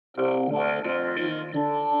The weather in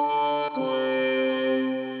Brooklyn.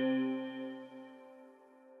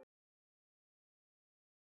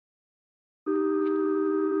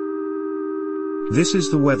 This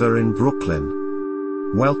is the weather in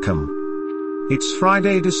Brooklyn. Welcome. It's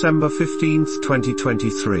Friday, December 15th,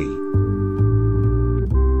 2023.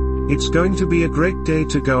 It's going to be a great day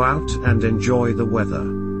to go out and enjoy the weather.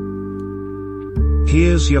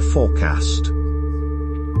 Here's your forecast.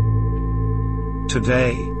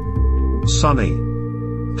 Today, sunny.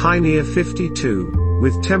 High near 52,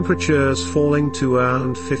 with temperatures falling to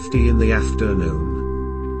around 50 in the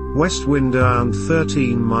afternoon. West wind around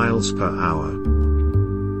 13 miles per hour.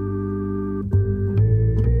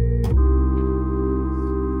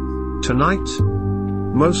 Tonight,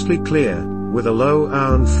 mostly clear, with a low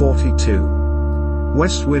around 42.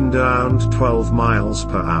 West wind around 12 miles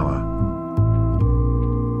per hour.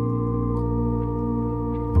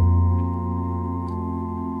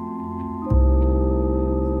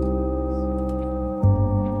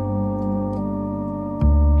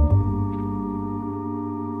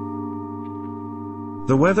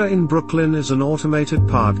 The Weather in Brooklyn is an automated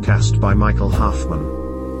podcast by Michael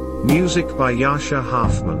Hoffman. Music by Yasha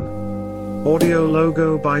Hoffman. Audio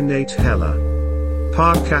logo by Nate Heller.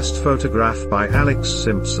 Podcast photograph by Alex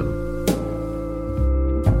Simpson.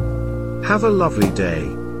 Have a lovely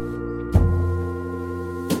day.